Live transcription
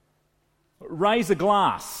Raise a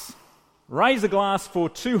glass. Raise a glass for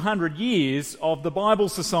 200 years of the Bible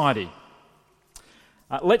Society.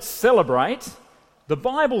 Let's celebrate the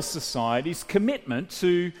Bible Society's commitment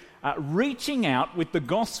to reaching out with the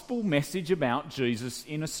gospel message about Jesus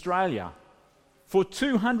in Australia. For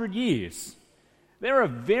 200 years. There are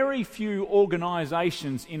very few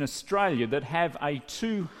organisations in Australia that have a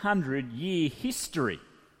 200-year history.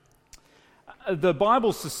 The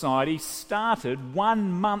Bible Society started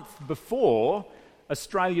 1 month before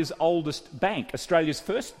Australia's oldest bank, Australia's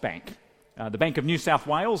first bank, the Bank of New South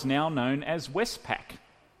Wales, now known as Westpac.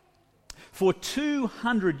 For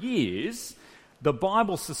 200 years, the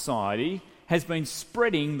Bible Society has been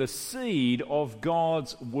spreading the seed of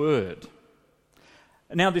God's Word.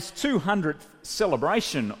 Now, this 200th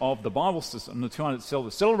celebration of the Bible Society,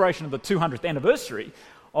 the celebration of the 200th anniversary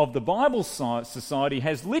of the Bible Society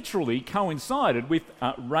has literally coincided with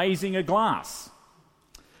raising a glass.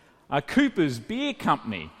 Cooper's Beer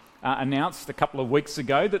Company announced a couple of weeks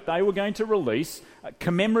ago that they were going to release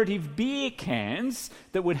commemorative beer cans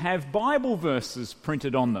that would have Bible verses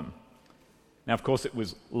printed on them. Now, of course, it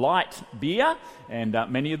was light beer, and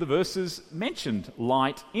many of the verses mentioned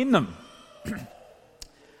light in them.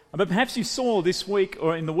 But perhaps you saw this week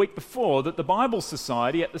or in the week before that the Bible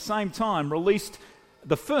Society at the same time released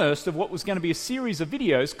the first of what was going to be a series of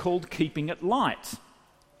videos called Keeping It Light,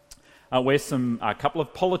 where a couple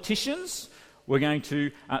of politicians were going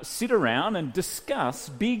to sit around and discuss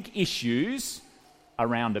big issues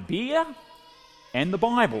around a beer and the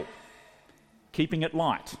Bible, keeping it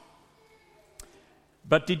light.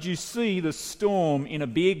 But did you see the storm in a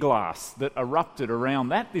beer glass that erupted around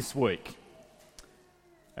that this week?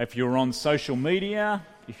 If you're on social media,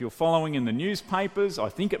 if you're following in the newspapers, I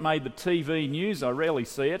think it made the TV news, I rarely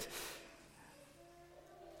see it.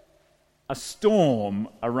 A storm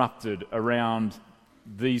erupted around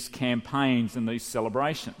these campaigns and these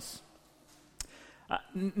celebrations.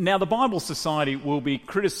 Now, the Bible Society will be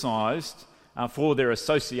criticised for their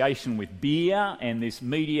association with beer and this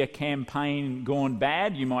media campaign gone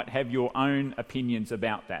bad. You might have your own opinions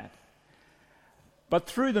about that. But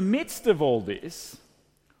through the midst of all this,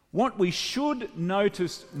 what we should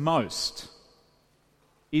notice most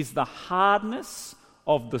is the hardness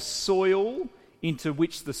of the soil into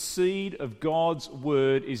which the seed of God's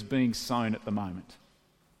Word is being sown at the moment.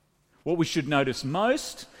 What we should notice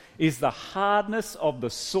most is the hardness of the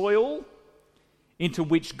soil into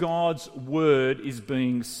which God's Word is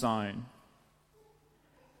being sown.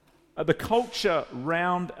 The culture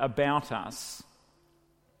round about us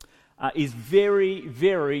is very,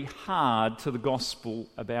 very hard to the gospel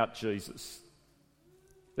about Jesus.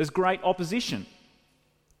 There's great opposition.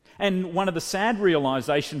 And one of the sad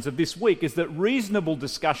realisations of this week is that reasonable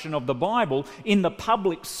discussion of the Bible in the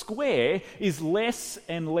public square is less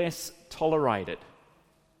and less tolerated.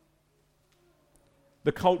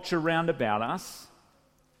 The culture round about us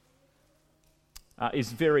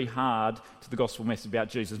is very hard to the gospel message about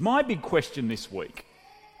Jesus. My big question this week,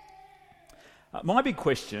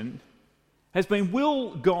 has been,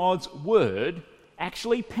 will God's Word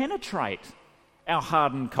actually penetrate our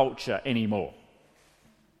hardened culture anymore?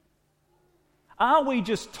 Are we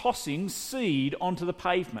just tossing seed onto the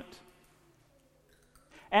pavement?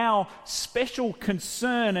 Our special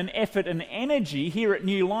concern and effort and energy here at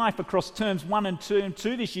New Life across terms 1 and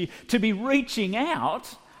 2 this year to be reaching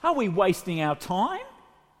out, are we wasting our time?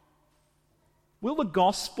 Will the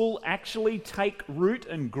gospel actually take root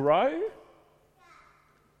and grow?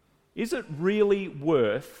 Is it really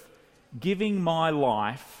worth giving my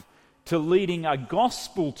life to leading a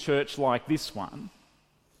gospel church like this one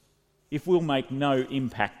if we'll make no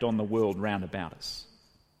impact on the world round about us?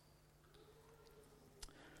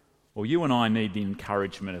 Well, you and I need the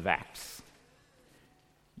encouragement of Acts.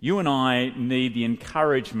 You and I need the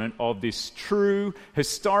encouragement of this true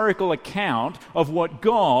historical account of what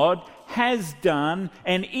God has done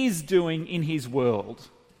and is doing in His world.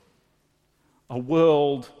 A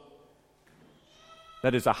world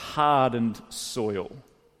that is a hardened soil.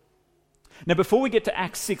 Now, before we get to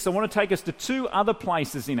Acts 6, I want to take us to 2 other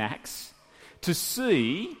places in Acts to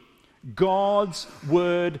see God's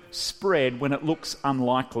Word spread when it looks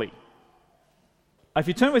unlikely. If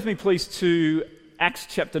you turn with me, please, to Acts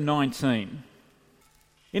chapter 19.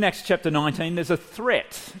 In Acts chapter 19, there's a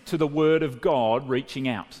threat to the Word of God reaching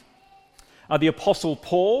out. The Apostle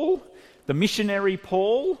Paul, the missionary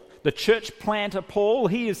Paul, the church planter Paul,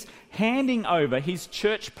 he is handing over his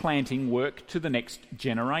church planting work to the next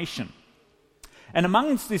generation. And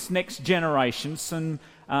amongst this next generation,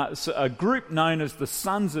 a group known as the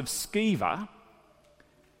Sons of Sceva,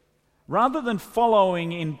 rather than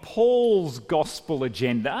following in Paul's gospel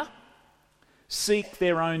agenda, seek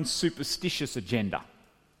their own superstitious agenda.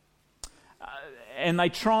 And they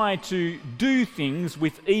try to do things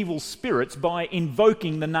with evil spirits by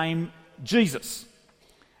invoking the name Jesus.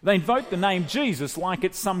 They invoke the name Jesus like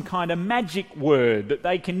it's some kind of magic word that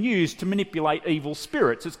they can use to manipulate evil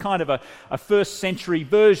spirits. It's kind of a first century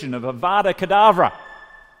version of Avada Kedavra.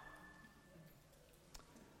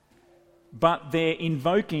 But their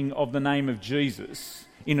invoking of the name of Jesus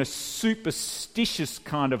in a superstitious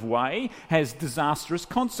kind of way has disastrous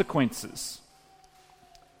consequences.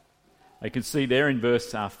 You can see there in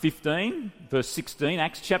verse 15, verse 16,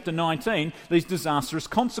 Acts chapter 19, these disastrous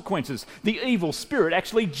consequences. The evil spirit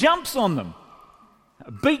actually jumps on them,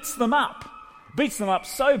 beats them up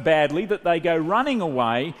so badly that they go running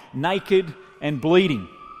away naked and bleeding.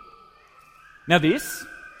 Now this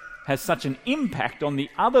has such an impact on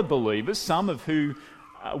the other believers, some of who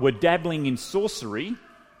were dabbling in sorcery,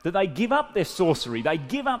 that they give up their sorcery, they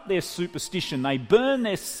give up their superstition, they burn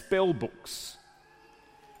their spell books.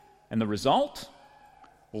 And the result?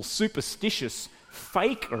 Well, superstitious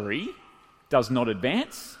fakery does not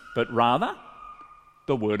advance, but rather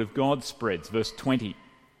the word of God spreads. Verse 20.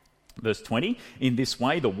 Verse 20, in this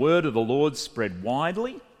way the word of the Lord spread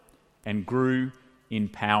widely and grew in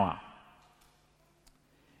power.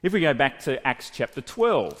 If we go back to Acts chapter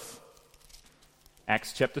 12.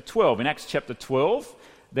 Acts chapter 12. In Acts chapter 12,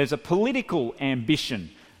 there's a political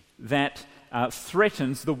ambition that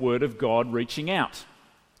threatens the word of God reaching out.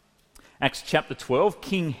 Acts chapter 12,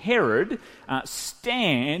 King Herod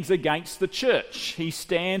stands against the church. He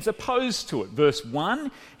stands opposed to it. Verse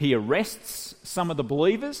 1, he arrests some of the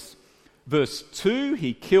believers. Verse 2,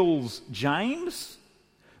 he kills James.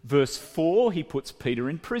 Verse 4, he puts Peter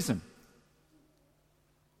in prison.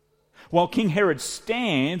 While King Herod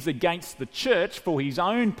stands against the church for his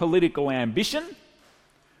own political ambition,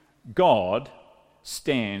 God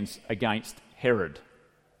stands against Herod.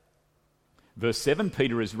 Verse 7,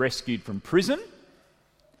 Peter is rescued from prison.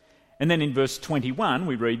 And then in verse 21,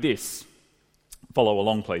 we read this. Follow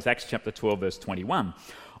along, please. Acts chapter 12, verse 21.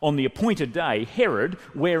 On the appointed day, Herod,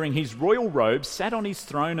 wearing his royal robe, sat on his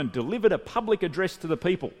throne and delivered a public address to the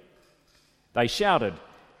people. They shouted,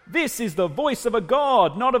 "This is the voice of a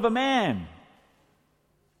God, not of a man."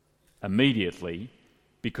 Immediately,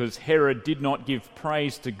 because Herod did not give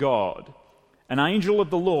praise to God, an angel of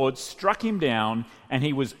the Lord struck him down, and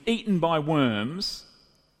he was eaten by worms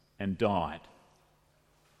and died.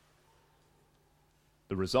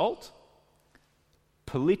 The result?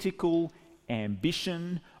 Political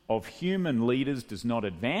ambition of human leaders does not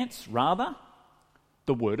advance. Rather,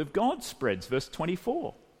 the word of God spreads. Verse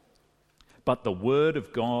 24. But the word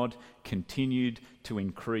of God continued to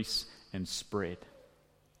increase and spread.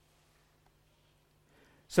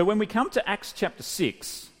 So when we come to Acts chapter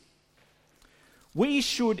 6, we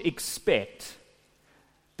should expect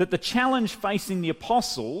that the challenge facing the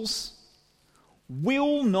apostles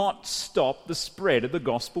will not stop the spread of the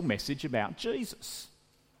gospel message about Jesus.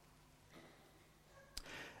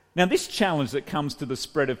 Now, this challenge that comes to the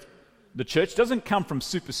spread of the church doesn't come from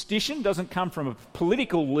superstition, doesn't come from a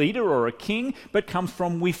political leader or a king, but comes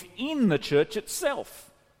from within the church itself.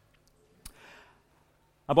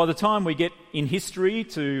 By the time we get in history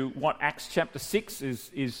to what Acts chapter 6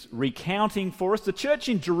 is recounting for us, the church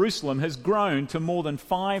in Jerusalem has grown to more than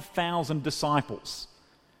 5,000 disciples.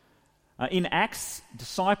 In Acts,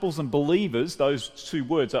 disciples and believers, those two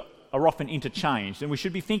words are often interchanged. And we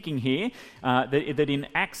should be thinking here that in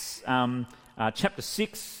Acts chapter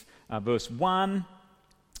 6, verse 1,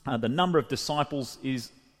 the number of disciples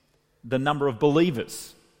is the number of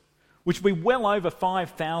believers, which will be well over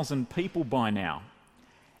 5,000 people by now.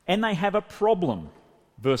 And they have a problem,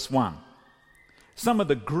 verse 1. Some of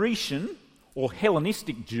the Grecian or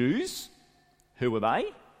Hellenistic Jews, who are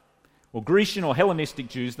they? Well, Grecian or Hellenistic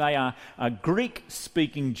Jews, they are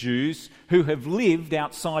Greek-speaking Jews who have lived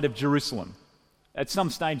outside of Jerusalem. At some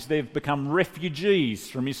stage, they've become refugees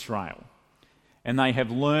from Israel. And they have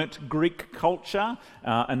learnt Greek culture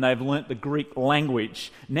and they've learnt the Greek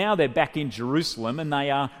language. Now they're back in Jerusalem and they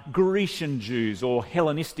are Grecian Jews or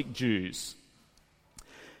Hellenistic Jews.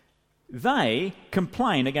 They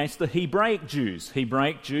complain against the Hebraic Jews.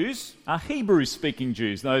 Hebraic Jews are Hebrew-speaking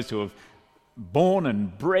Jews, those who have born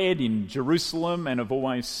and bred in Jerusalem and have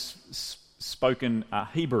always spoken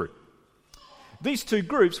Hebrew. These two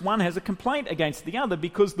groups, one has a complaint against the other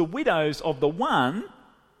because the widows of the one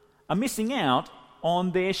are missing out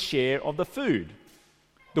on their share of the food.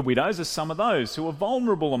 The widows are some of those who are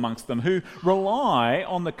vulnerable amongst them, who rely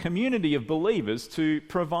on the community of believers to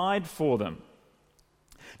provide for them.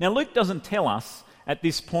 Now, Luke doesn't tell us at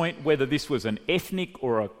this point whether this was an ethnic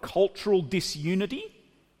or a cultural disunity,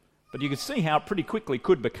 but you could see how it pretty quickly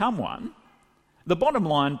could become one. The bottom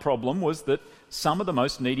line problem was that some of the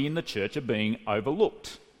most needy in the church are being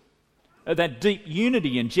overlooked. That deep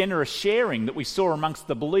unity and generous sharing that we saw amongst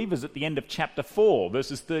the believers at the end of chapter 4,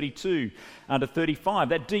 verses 32 to 35,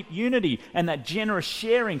 that deep unity and that generous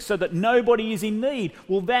sharing so that nobody is in need,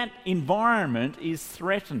 well, that environment is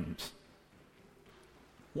threatened.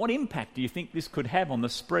 What impact do you think this could have on the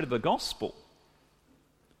spread of the gospel?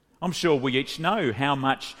 I'm sure we each know how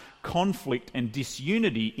much conflict and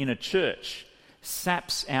disunity in a church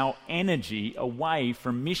saps our energy away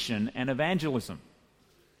from mission and evangelism.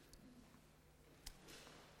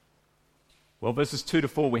 Well, verses 2 to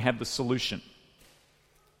 4, we have the solution.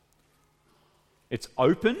 It's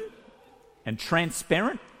open and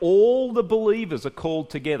transparent. All the believers are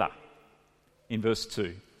called together in verse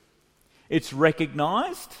 2. It's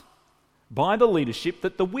recognised by the leadership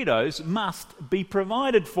that the widows must be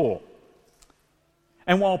provided for.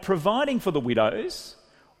 And while providing for the widows,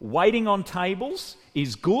 waiting on tables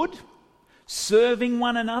is good, serving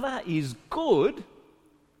one another is good,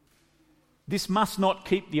 this must not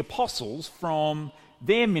keep the apostles from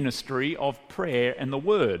their ministry of prayer and the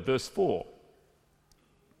word, verse 4.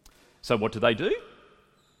 So what do?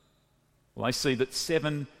 Well, they see that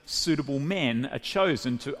 7 suitable men are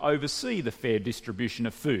chosen to oversee the fair distribution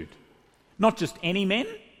of food. Not just any men,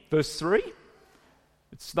 verse 3.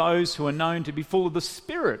 It's those who are known to be full of the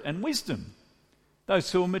Spirit and wisdom,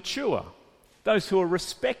 those who are mature, those who are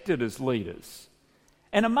respected as leaders.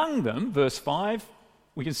 And among them, verse 5,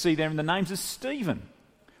 we can see there in the names of Stephen.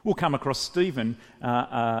 We'll come across Stephen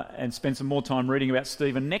and spend some more time reading about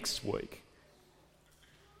Stephen next week.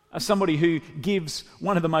 Somebody who gives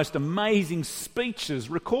one of the most amazing speeches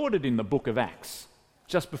recorded in the book of Acts,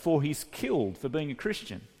 just before he's killed for being a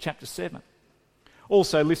Christian, chapter 7.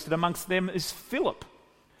 Also listed amongst them is Philip,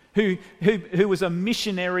 who was a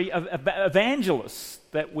missionary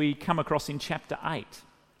evangelist that we come across in chapter 8.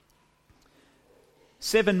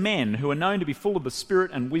 7 men who are known to be full of the Spirit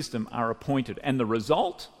and wisdom are appointed. And the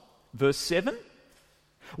result, verse 7,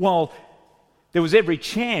 while there was every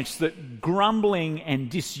chance that grumbling and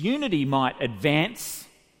disunity might advance,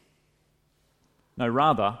 no,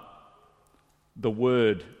 rather, the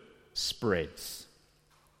word spreads.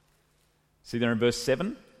 See there in verse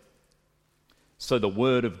 7? So the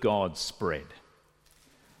word of God spread.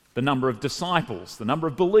 The number of disciples, the number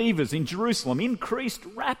of believers in Jerusalem increased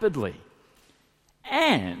rapidly.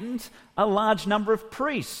 And a large number of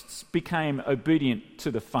priests became obedient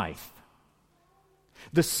to the faith.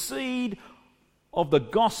 The seed of the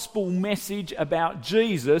gospel message about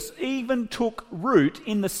Jesus even took root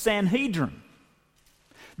in the Sanhedrin.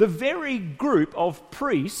 The very group of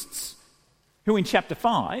priests who in chapter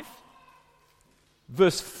 5,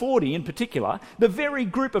 verse 40 in particular, the very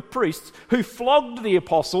group of priests who flogged the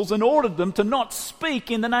apostles and ordered them to not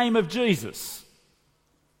speak in the name of Jesus.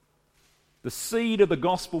 The seed of the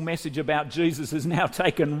gospel message about Jesus has now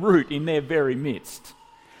taken root in their very midst.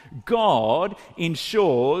 God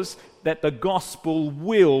ensures that the gospel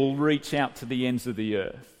will reach out to the ends of the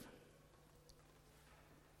earth.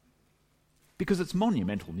 Because it's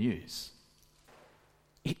monumental news.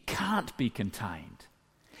 It can't be contained.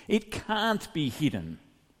 It can't be hidden.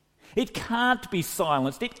 It can't be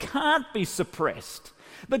silenced. It can't be suppressed.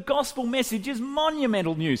 The gospel message is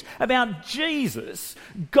monumental news about Jesus,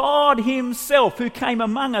 God himself, who came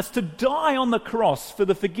among us to die on the cross for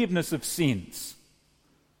the forgiveness of sins.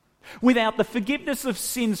 Without the forgiveness of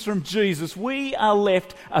sins from Jesus, we are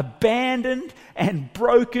left abandoned and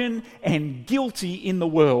broken and guilty in the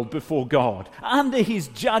world before God, under his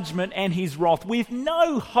judgment and his wrath, with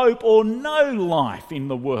no hope or no life in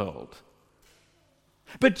the world.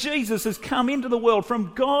 But Jesus has come into the world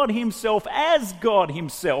from God himself, as God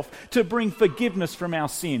himself, to bring forgiveness from our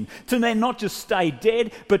sin, to then not just stay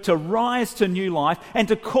dead, but to rise to new life and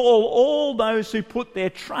to call all those who put their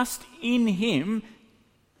trust in him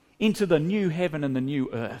into the new heaven and the new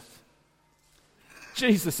earth.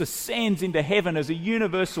 Jesus ascends into heaven as a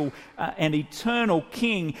universal and eternal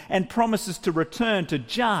King and promises to return to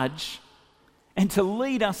judge and to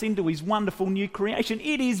lead us into his wonderful new creation.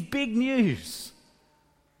 It is big news.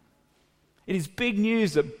 It is big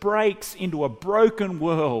news that breaks into a broken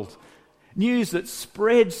world, news that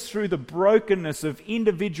spreads through the brokenness of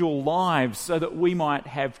individual lives so that we might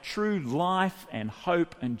have true life and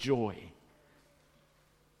hope and joy.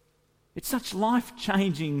 It's such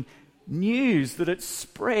life-changing news that its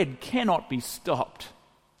spread cannot be stopped,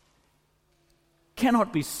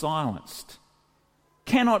 cannot be silenced,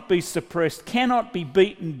 cannot be suppressed, cannot be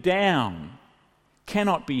beaten down,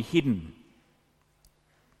 cannot be hidden.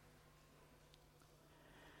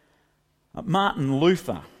 Martin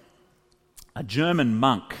Luther a German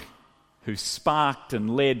monk who sparked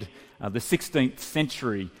and led the 16th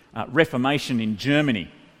century Reformation in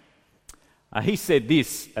Germany. He said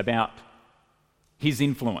this about his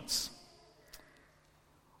influence: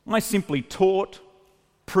 "I simply taught,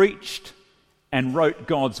 preached, and wrote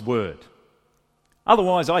God's word.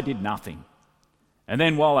 Otherwise, I did nothing. And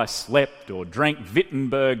then while I slept or drank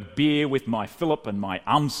Wittenberg beer with my Philip and my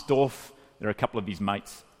Amsdorf," there are a couple of his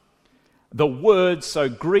mates, "the word so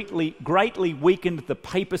greatly weakened the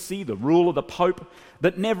papacy, the rule of the Pope,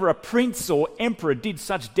 that never a prince or emperor did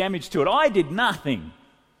such damage to it. I did nothing.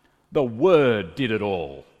 The word did it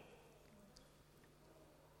all."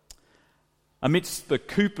 Amidst the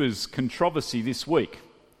Coopers controversy this week,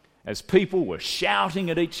 as people were shouting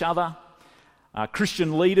at each other,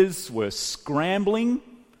 Christian leaders were scrambling.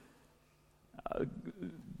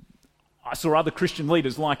 I saw other Christian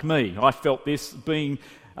leaders like me. I felt this being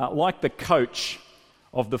like the coach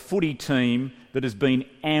of the footy team that has been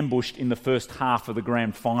ambushed in the first half of the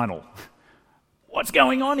grand final. What's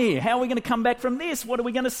going on here? How are we going to come back from this? What are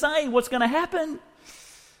we going to say? What's going to happen?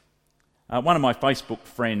 One of my Facebook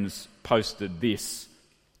friends posted this,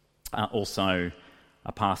 also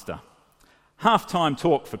a pastor. "Half-time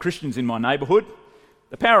talk for Christians in my neighbourhood.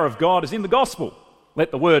 The power of God is in the gospel.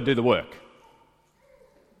 Let the word do the work."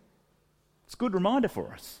 It's a good reminder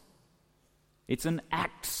for us. It's an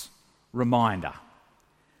Acts reminder.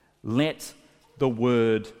 Let the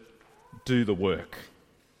word do the work.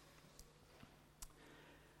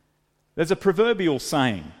 There's a proverbial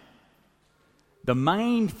saying: the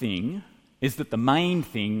main thing is that the main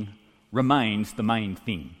thing remains the main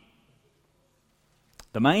thing.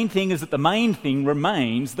 The main thing is that the main thing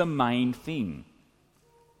remains the main thing.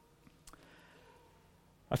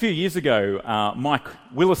 A few years ago, Mike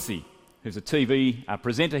Willesee, who's a TV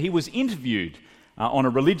presenter, he was interviewed on a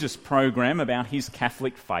religious program about his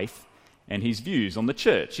Catholic faith and his views on the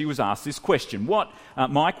church. He was asked this question: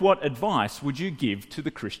 Mike, what advice would you give to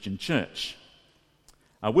the Christian church?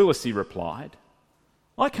 Willesee replied,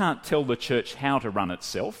 "I can't tell the church how to run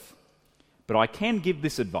itself, but I can give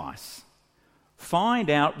this advice. Find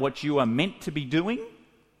out what you are meant to be doing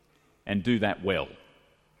and do that well."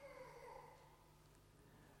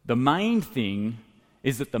 The main thing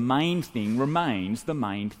is that the main thing remains the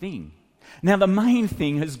main thing. Now, the main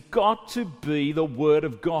thing has got to be the Word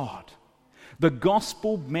of God, the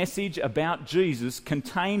gospel message about Jesus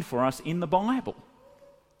contained for us in the Bible.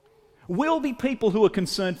 We'll be people who are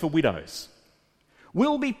concerned for widows.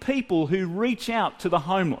 We'll be people who reach out to the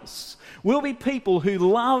homeless. We'll be people who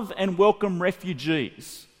love and welcome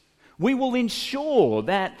refugees. We will ensure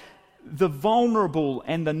that the vulnerable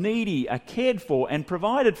and the needy are cared for and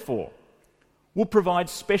provided for. We'll provide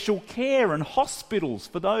special care and hospitals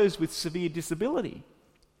for those with severe disability.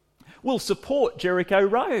 We'll support Jericho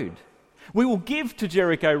Road. We will give to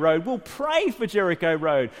Jericho Road. We'll pray for Jericho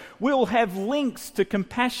Road. We'll have links to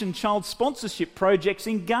Compassion child sponsorship projects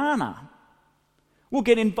in Ghana. We'll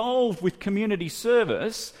get involved with community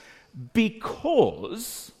service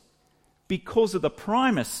because of the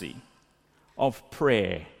primacy of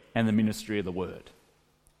prayer and the ministry of the word.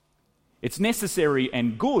 It's necessary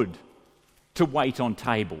and good to wait on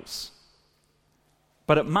tables,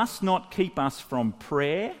 but it must not keep us from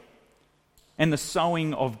prayer and the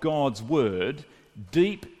sowing of God's word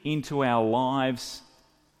deep into our lives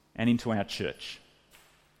and into our church.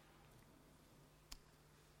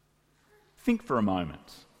 Think for a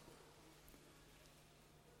moment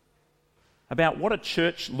about what a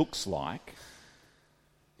church looks like.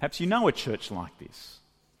 Perhaps you know a church like this,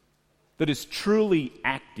 that is truly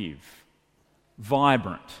active,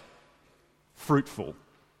 vibrant, fruitful.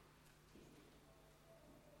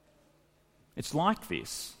 It's like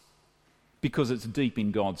this because it's deep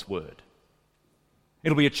in God's word.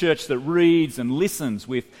 It'll be a church that reads and listens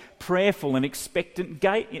with prayerful and expectant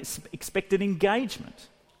engagement.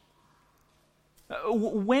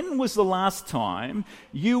 When was the last time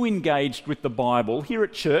you engaged with the Bible here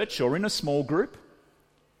at church or in a small group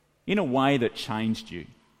in a way that changed you?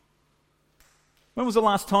 When was the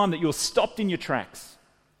last time that you were stopped in your tracks?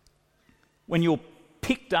 When you were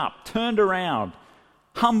picked up, turned around,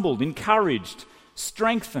 humbled, encouraged,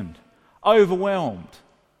 strengthened, overwhelmed,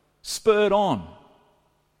 spurred on?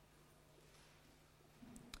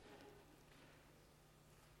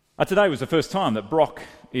 Today was the first time that Brock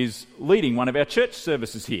is leading one of our church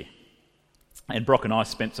services here. And Brock and I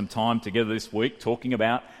spent some time together this week talking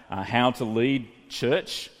about how to lead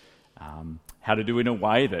church, how to do it in a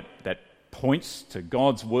way that points to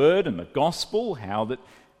God's word and the gospel, how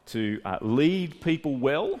to lead people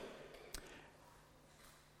well.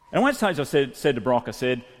 And at one stage I said to Brock,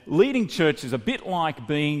 leading church is a bit like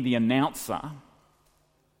being the announcer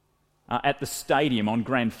at the stadium on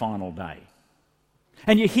grand final day.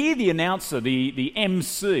 And you hear the announcer, the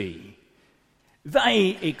MC,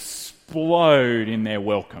 they explode in their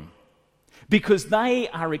welcome because they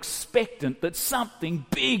are expectant that something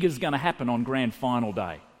big is going to happen on grand final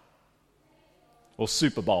day, or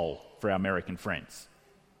Super Bowl for our American friends.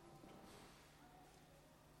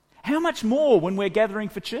 How much more when we're gathering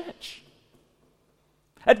for church,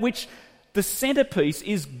 at which the centrepiece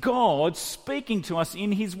is God speaking to us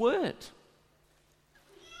in His Word.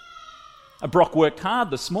 Brock worked hard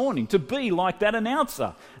this morning to be like that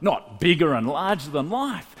announcer, not bigger and larger than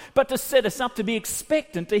life, but to set us up to be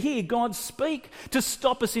expectant to hear God speak, to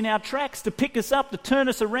stop us in our tracks, to pick us up, to turn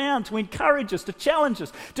us around, to encourage us, to challenge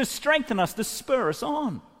us, to strengthen us, to spur us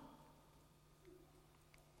on.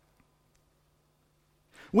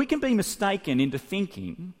 We can be mistaken into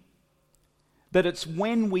thinking that it's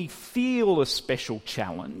when we feel a special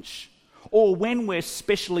challenge or when we're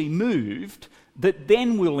specially moved that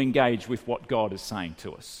then we'll engage with what God is saying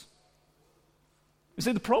to us. You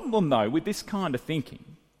see, the problem, though, with this kind of thinking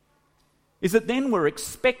is that then we're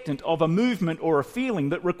expectant of a movement or a feeling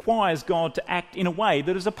that requires God to act in a way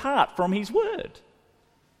that is apart from His Word.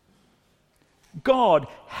 God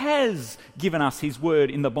has given us His Word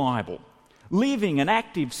in the Bible, living, an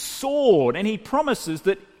active sword, and He promises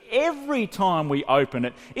that every time we open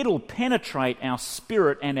it, it'll penetrate our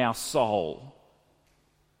spirit and our soul.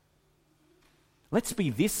 Let's be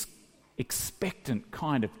this expectant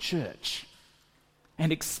kind of church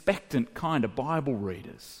and expectant kind of Bible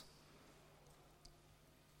readers.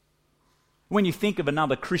 When you think of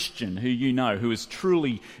another Christian who you know who is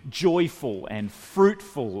truly joyful and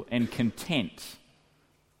fruitful and content,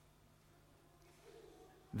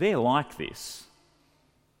 they're like this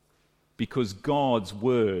because God's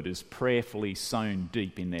Word is prayerfully sown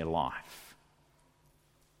deep in their life.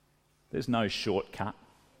 There's no shortcut.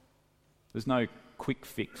 There's no quick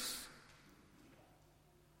fix.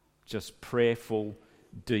 Just prayerful,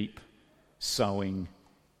 deep sowing,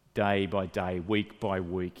 day by day, week by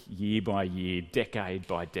week, year by year, decade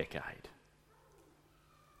by decade.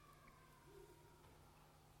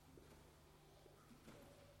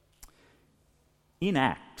 In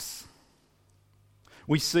Acts,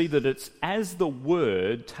 we see that it's as the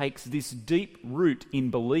Word takes this deep root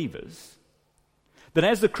in believers, that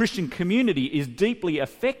as the Christian community is deeply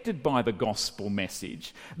affected by the gospel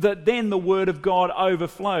message, that then the Word of God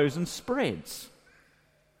overflows and spreads.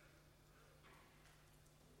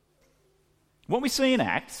 What we see in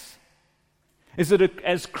Acts is that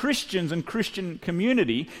as Christians and Christian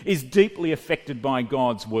community is deeply affected by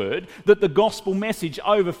God's Word, that the gospel message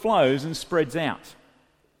overflows and spreads out.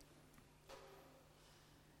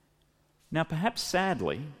 Now, perhaps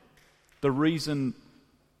sadly, the reason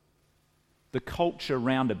the culture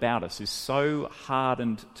round about us is so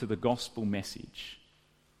hardened to the gospel message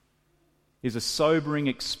is a sobering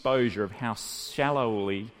exposure of how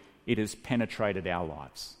shallowly it has penetrated our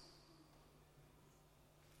lives.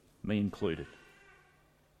 Me included.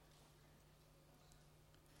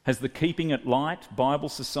 Has the Keeping It Light Bible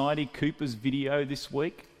Society Cooper's video this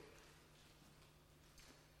week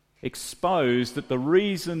exposed that the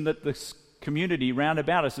reason that the community round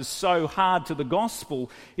about us is so hard to the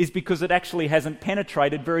gospel is because it actually hasn't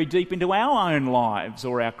penetrated very deep into our own lives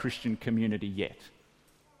or our Christian community yet?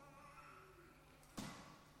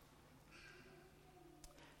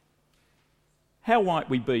 How might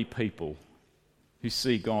we be people who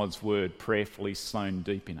see God's Word prayerfully sown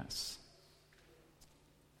deep in us?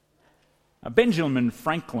 Benjamin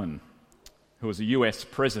Franklin, who was a US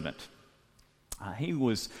president, he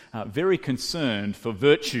was very concerned for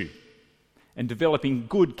virtue and developing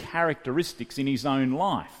good characteristics in his own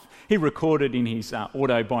life. He recorded in his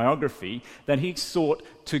autobiography that he sought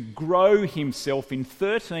to grow himself in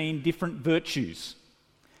 13 different virtues.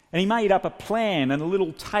 And he made up a plan and a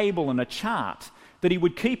little table and a chart that he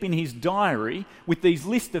would keep in his diary with these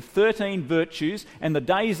list of 13 virtues and the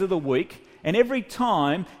days of the week. And every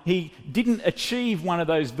time he didn't achieve one of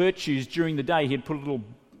those virtues during the day, he'd put a little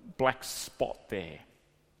black spot there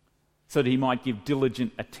so that he might give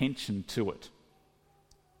diligent attention to it.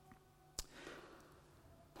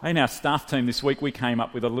 In our staff team this week, we came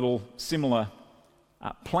up with a little similar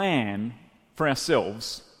plan for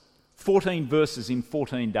ourselves. 14 verses in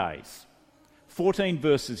 14 days. 14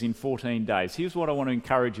 verses in 14 days. Here's what I want to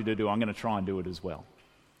encourage you to do. I'm going to try and do it as well.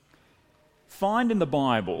 Find in the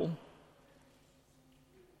Bible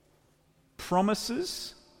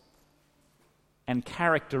promises and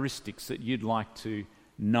characteristics that you'd like to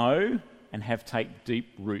know and have take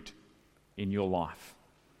deep root in your life.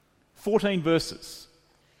 14 verses.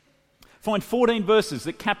 Find 14 verses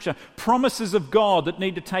that capture promises of God that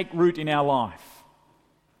need to take root in our life.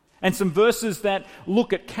 And some verses that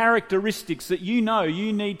look at characteristics that you know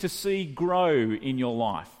you need to see grow in your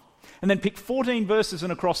life. And then pick 14 verses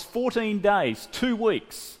and across 14 days, 2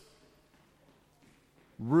 weeks,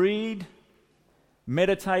 read,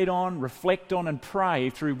 meditate on, reflect on, and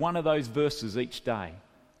pray through one of those verses each day,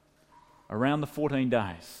 around the 14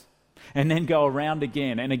 days. And then go around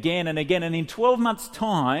again and again and again. And in 12 months'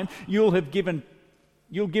 time, you'll have given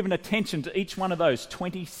attention to each one of those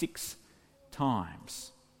 26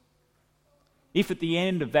 times. If at the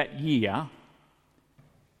end of that year,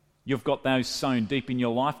 you've got those sown deep in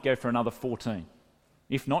your life, go for another 14.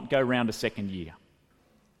 If not, go round a second year.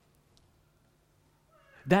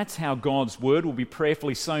 That's how God's word will be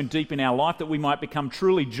prayerfully sown deep in our life, that we might become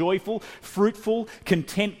truly joyful, fruitful,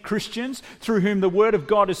 content Christians, through whom the word of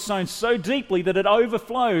God is sown so deeply that it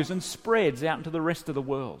overflows and spreads out into the rest of the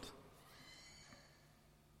world.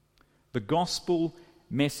 The gospel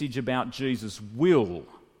message about Jesus will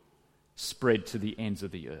spread to the ends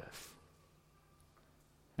of the earth.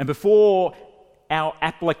 And before our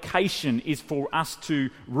application is for us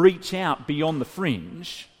to reach out beyond the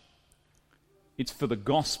fringe, it's for the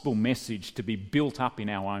gospel message to be built up in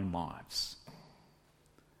our own lives.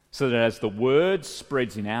 So that as the word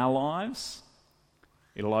spreads in our lives,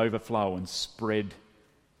 it'll overflow and spread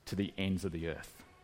to the ends of the earth.